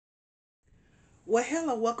Well,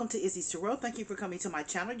 hello, welcome to Izzy Sorrell. Thank you for coming to my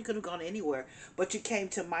channel. You could have gone anywhere, but you came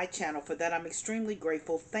to my channel. For that, I'm extremely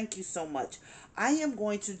grateful. Thank you so much. I am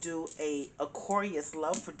going to do a Aquarius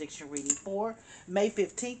love prediction reading for May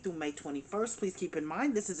 15th through May 21st. Please keep in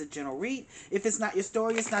mind, this is a general read. If it's not your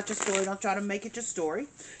story, it's not your story. Don't try to make it your story.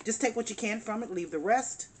 Just take what you can from it, leave the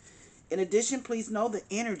rest. In addition, please know the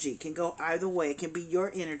energy can go either way. It can be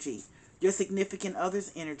your energy, your significant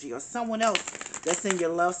other's energy, or someone else that's in your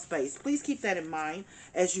love space. Please keep that in mind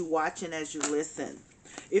as you watch and as you listen.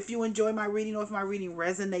 If you enjoy my reading or if my reading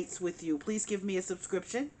resonates with you, please give me a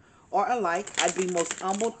subscription or a like. I'd be most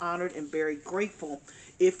humbled, honored, and very grateful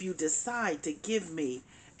if you decide to give me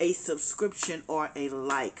a subscription or a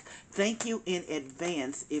like. Thank you in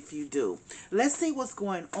advance if you do. Let's see what's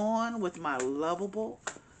going on with my lovable,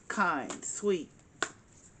 kind, sweet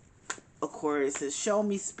Aquariuses. Show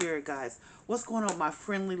me, spirit guys, what's going on with my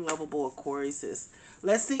friendly, lovable Aquariuses.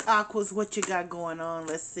 Let's see, Aquas, what you got going on.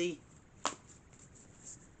 Let's see.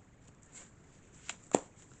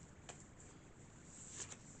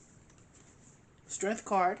 Strength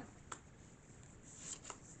card,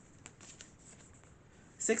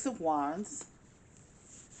 Six of Wands,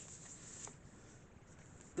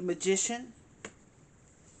 the Magician,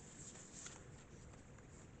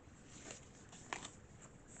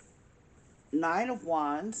 Nine of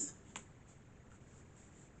Wands,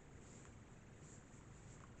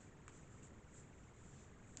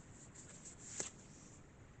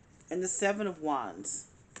 and the Seven of Wands.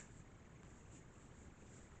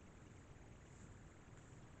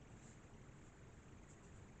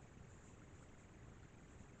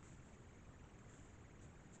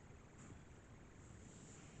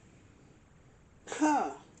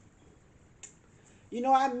 Huh. You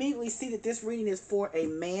know, I immediately see that this reading is for a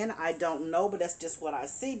man. I don't know, but that's just what I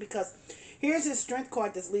see, because here's the strength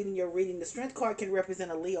card that's leading your reading. The strength card can represent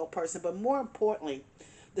a Leo person, but more importantly,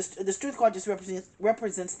 the strength card just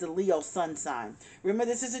represents the Leo sun sign. Remember,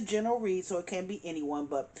 this is a general read, so it can be anyone,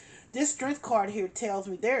 but this strength card here tells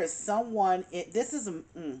me there is someone,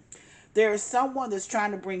 there is someone that's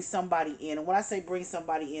trying to bring somebody in. And when I say bring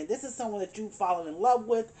somebody in, this is someone that you've fallen in love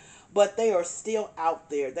with, but they are still out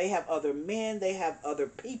there. They have other men, they have other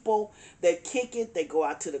people. They kick it, they go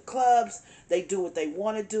out to the clubs, they do what they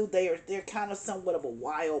want to do. They're kind of somewhat of a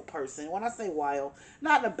wild person. When I say wild,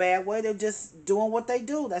 not in a bad way, they're just doing what they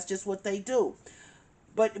do. That's just what they do.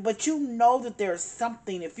 But you know that there's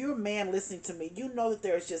something. If you're a man listening to me, you know that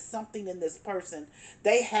there's just something in this person.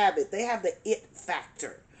 They have it. They have the it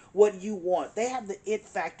factor. What you want. They have the it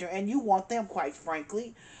factor, and you want them, quite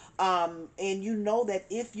frankly. And you know that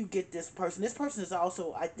if you get this person is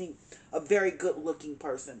also, I think, a very good looking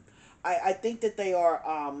person. I think that they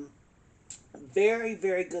are very,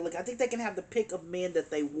 very good looking. I think they can have the pick of men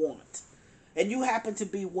that they want, and you happen to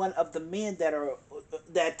be one of the men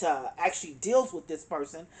that actually deals with this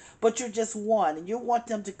person, but you're just one, and you want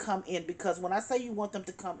them to come in, because when I say you want them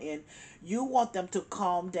to come in, you want them to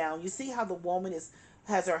calm down. You see how the woman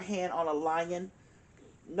has her hand on a lion.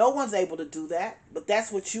 No one's able to do that, but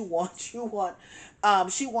that's what you want. You want,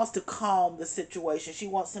 she wants to calm the situation. She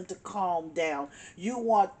wants him to calm down. You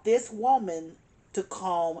want this woman to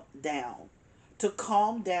calm down,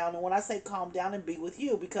 And when I say calm down, and be with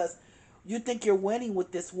you, because you think you're winning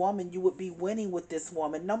with this woman, you would be winning with this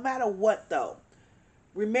woman, no matter what, though.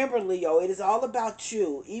 Remember, Leo, it is all about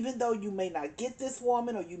you. Even though you may not get this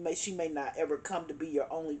woman, or she may not ever come to be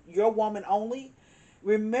your woman only.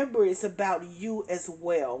 Remember, it's about you as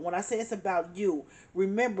well. When I say it's about you,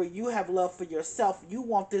 remember, you have love for yourself. You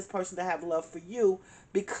want this person to have love for you,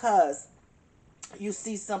 because you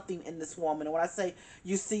see something in this woman. And when I say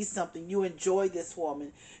you see something, you enjoy this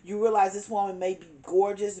woman. You realize this woman may be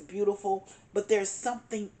gorgeous, beautiful, but there's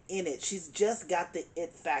something in it. She's just got the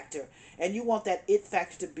it factor, and you want that it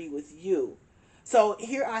factor to be with you. So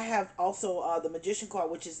here I have also the Magician card,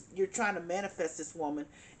 which is you're trying to manifest this woman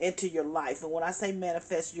into your life. And when I say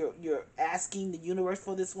manifest, you're asking the universe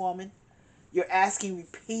for this woman. You're asking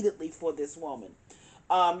repeatedly for this woman.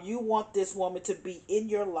 You want this woman to be in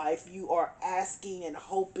your life. You are asking and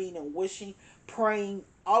hoping and wishing, praying,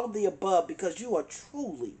 all of the above, because you are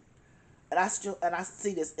truly, and I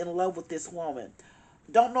see this, in love with this woman.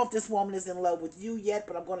 Don't know if this woman is in love with you yet,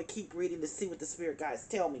 but I'm going to keep reading to see what the spirit guides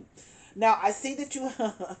tell me. Now I see that you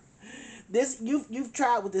you've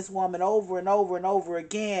tried with this woman over and over and over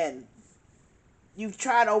again. You've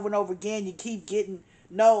tried over and over again. You keep getting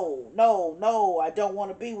no, no, no. I don't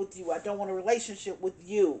want to be with you. I don't want a relationship with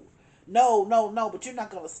you. No, no, no. But you're not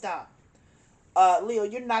going to stop. Leo,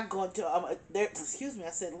 you're not going to. Excuse me. I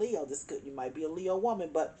said Leo. You might be a Leo woman,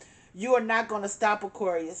 but you are not going to stop,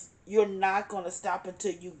 Aquarius. You're not going to stop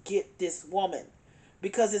until you get this woman.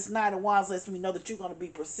 because it's Nine of Wands lets me know that you're going to be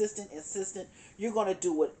persistent, insistent. You're going to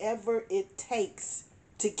do whatever it takes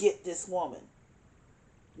to get this woman.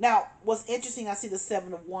 Now, what's interesting, I see the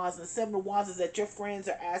Seven of Wands, and the Seven of Wands is that your friends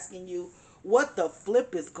are asking you, what the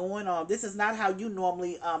flip is going on? This is not how you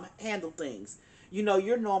normally handle things. You know,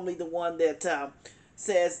 you're normally the one that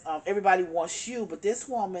says everybody wants you, but this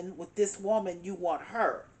woman, with this woman, you want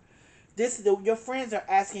her. Your friends are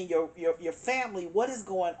asking your family, what is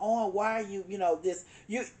going on? Why are you,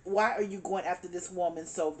 why are you going after this woman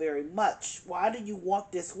so very much? Why do you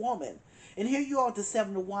want this woman? And here you are with the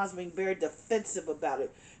Seven of Wands being very defensive about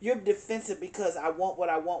it. You're defensive because I want what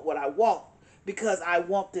I want, because I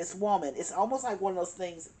want this woman. It's almost like one of those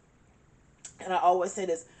things, and I always say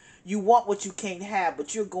this, you want what you can't have,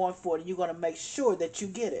 but you're going for it, and you're going to make sure that you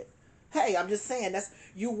get it. Hey, I'm just saying, that's,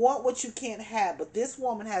 you want what you can't have, but this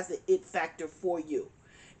woman has the it factor for you.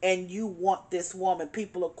 And you want this woman.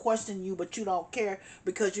 People are questioning you, but you don't care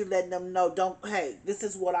because you're letting them know, hey, this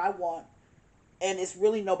is what I want. And it's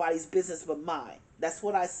really nobody's business but mine. That's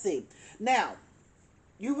what I see. Now,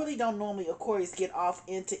 you really don't normally, Aquarius, get off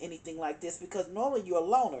into anything like this because normally you're a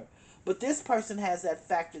loner. But this person has that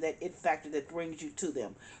factor, that it factor that brings you to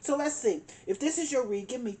them. So let's see. If this is your read,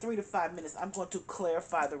 give me 3 to 5 minutes. I'm going to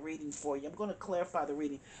clarify the reading for you. I'm going to clarify the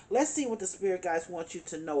reading. Let's see what the Spirit Guides want you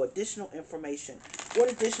to know. Additional information.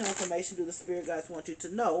 What additional information do the Spirit Guides want you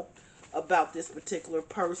to know about this particular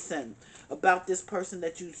person? About this person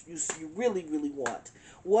that you really, really want?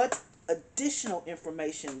 What additional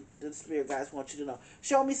information do the Spirit Guides want you to know?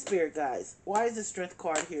 Show me, Spirit Guides. Why is the Strength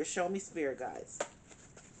card here? Show me, Spirit Guides.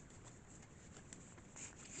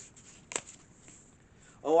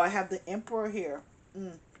 Oh, I have the Emperor here.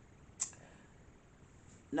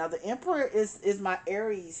 Now, the Emperor is my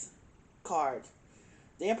Aries card.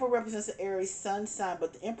 The Emperor represents the Aries sun sign,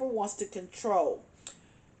 but the Emperor wants to control.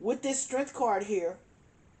 With this Strength card here,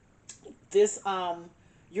 this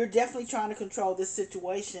you're definitely trying to control this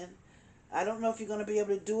situation. I don't know if you're going to be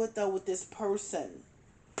able to do it, though, with this person.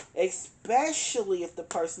 Especially if the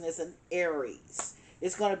person is an Aries.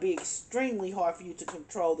 It's going to be extremely hard for you to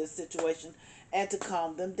control this situation and to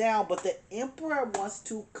calm them down. But the Emperor wants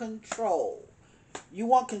to control. You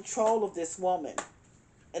want control of this woman.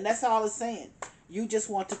 And that's all it's saying. You just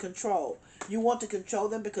want to control. You want to control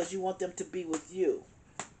them because you want them to be with you.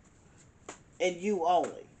 And you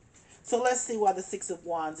only. So let's see why the Six of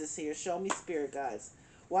Wands is here. Show me, Spirit Guides.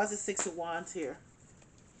 Why is the Six of Wands here?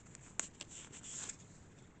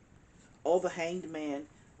 Oh, the Hanged Man.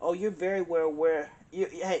 Oh, you're very well aware.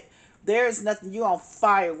 Hey, there is nothing. You're on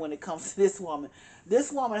fire when it comes to this woman.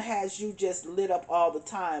 This woman has you just lit up all the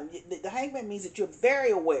time. The Hanged Man means that you're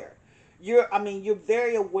very aware. You're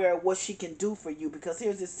very aware of what she can do for you, because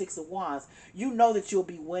here's this Six of Wands. You know that you'll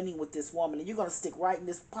be winning with this woman, and you're going to stick right in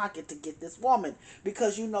this pocket to get this woman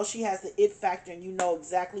because you know she has the it factor and you know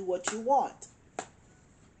exactly what you want.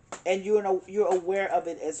 And you're aware of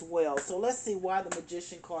it as well. So let's see why the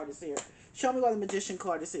Magician card is here. Show me why the Magician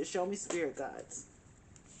card is here. Show me, Spirit Guides.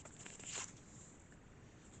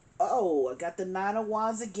 Oh, I got the Nine of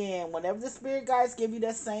Wands again. Whenever the Spirit Guides give you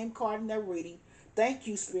that same card in their reading, thank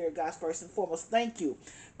you, Spirit Guides, first and foremost. Thank you.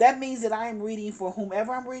 That means that I am reading for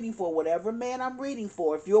whomever I'm reading for, whatever man I'm reading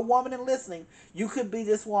for. If you're a woman and listening, you could be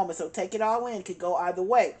this woman. So take it all in. It could go either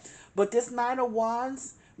way. But this Nine of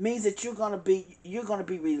Wands means that you're gonna be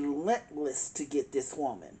relentless to get this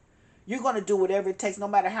woman. You're gonna do whatever it takes, no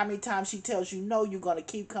matter how many times she tells you no. You're gonna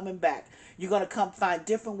keep coming back. You're gonna come find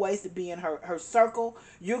different ways to be in her circle.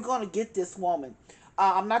 You're gonna get this woman.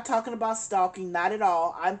 I'm not talking about stalking, not at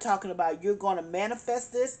all. I'm talking about you're gonna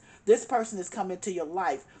manifest this. This person is coming to your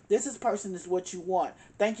life. Person is what you want.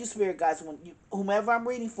 Thank you, Spirit Guides. Whomever I'm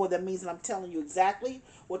reading for, that means that I'm telling you exactly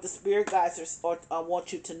what the Spirit Guides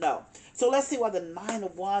want you to know. So let's see why the Nine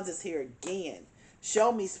of Wands is here again.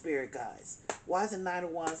 Show me, Spirit Guides. Why is the Nine of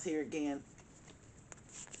Wands here again?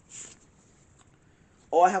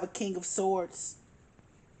 Oh, I have a King of Swords.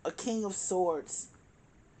 A King of Swords.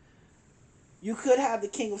 You could have the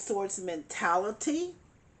King of Swords mentality.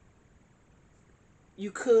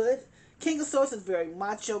 You could. King of Swords is very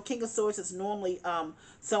macho. King of Swords is normally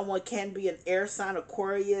someone can be an air sign,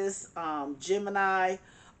 Aquarius, Gemini.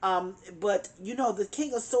 But you know, the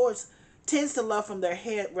King of Swords tends to love from their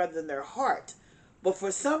head rather than their heart. But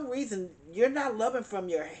for some reason, you're not loving from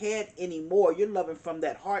your head anymore. You're loving from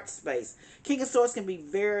that heart space. King of Swords can be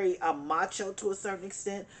very macho to a certain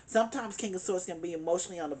extent. Sometimes King of Swords can be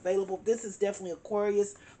emotionally unavailable. This is definitely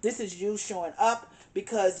Aquarius. This is you showing up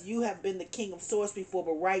because you have been the King of Swords before.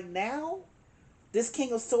 But right now, this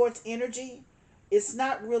King of Swords energy, it's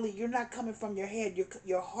not really, you're not coming from your head.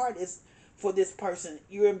 Your heart is for this person.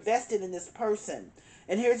 You're invested in this person.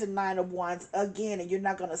 And here's the Nine of Wands again, and you're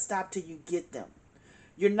not going to stop till you get them.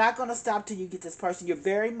 You're not going to stop till you get this person. You're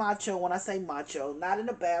very macho. When I say macho, not in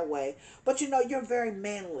a bad way, but you know, you're very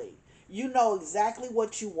manly. You know exactly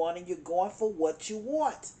what you want, and you're going for what you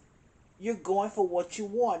want. You're going for what you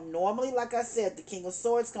want. Normally, like I said, the King of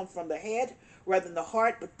Swords comes from the head rather than the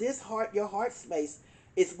heart, but this heart, your heart space,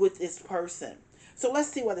 is with this person. So let's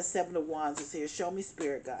see why the Seven of Wands is here. Show me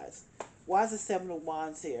spirit, guys. Why is the Seven of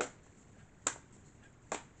Wands here?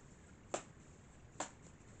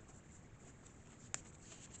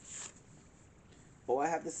 Oh, I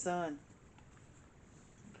have the Sun.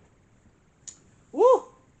 Woo!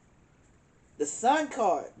 The Sun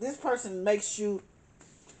card. This person makes you,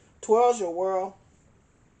 twirls your world,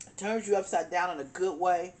 turns you upside down in a good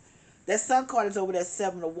way. That Sun card is over that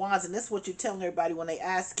Seven of Wands, and this is what you're telling everybody when they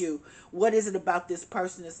ask you, what is it about this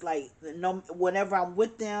person? It's like, no, whenever I'm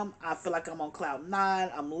with them, I feel like I'm on cloud nine.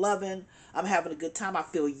 I'm loving. I'm having a good time. I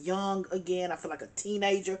feel young again. I feel like a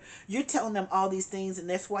teenager. You're telling them all these things, and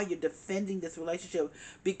that's why you're defending this relationship,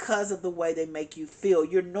 because of the way they make you feel.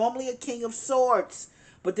 You're normally a King of Swords,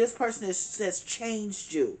 but this person has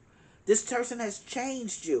changed you. This person has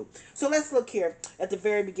changed you. So let's look here at the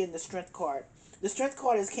very beginning, the Strength card. The Strength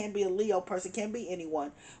card can be a Leo person, can be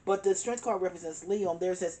anyone, but the Strength card represents Leo, and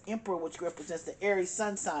there's this Emperor, which represents the Aries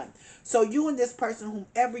sun sign. So you and this person,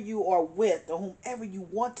 whomever you are with, or whomever you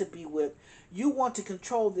want to be with, you want to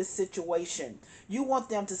control this situation. You want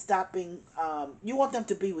them to stop being, you want them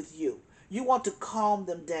to be with you. You want to calm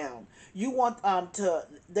them down. You want to,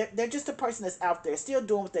 they're just a person that's out there, still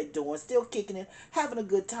doing what they're doing, still kicking it, having a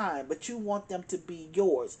good time, but you want them to be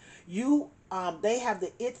yours. They have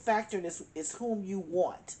the it factor, and is whom you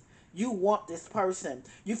want. You want this person.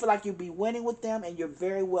 You feel like you'll be winning with them, and you're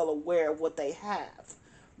very well aware of what they have.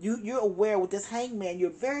 You're aware with this Hangman, you're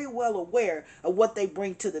very well aware of what they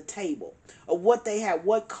bring to the table, of what they have,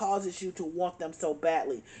 what causes you to want them so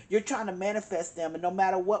badly. You're trying to manifest them, and no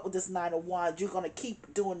matter what with this Nine of Wands, you're going to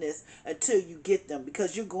keep doing this until you get them,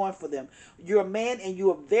 because you're going for them. You're a man, and you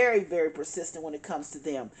are very, very persistent when it comes to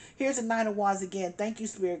them. Here's the Nine of Wands again. Thank you,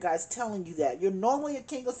 Spirit guys, telling you that. You're normally a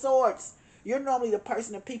King of Swords. You're normally the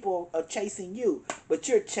person that people are chasing you, but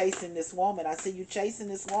you're chasing this woman. I see you chasing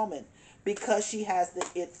this woman because she has the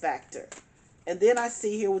it factor. And then I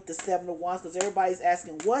see here with the Seven of Wands, because everybody's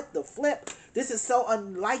asking, what the flip? This is so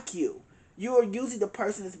unlike you. You are usually the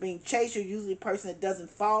person that's being chased. You're usually the person that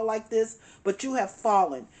doesn't fall like this, but you have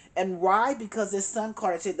fallen. And why? Because this Sun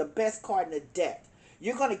card is here, the best card in the deck.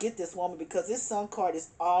 You're going to get this woman because this Sun card is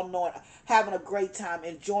all knowing, having a great time,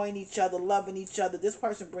 enjoying each other, loving each other. This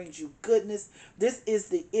person brings you goodness. This is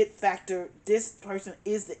the it factor. This person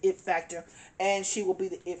is the it factor, and she will be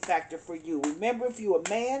the it factor for you. Remember, if you're a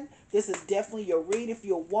man, this is definitely your read. If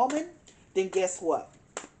you're a woman, then guess what?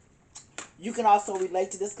 You can also relate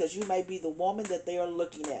to this because you may be the woman that they are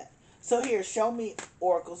looking at. So here, show me,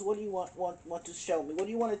 oracles. What do you want to show me? What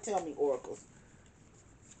do you want to tell me, oracles?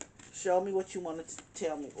 Show me what you wanted to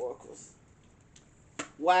tell me, oracles.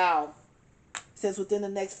 Wow. It says within the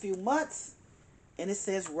next few months, and it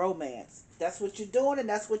says romance. That's what you're doing, and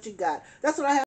that's what you got. That's what I have.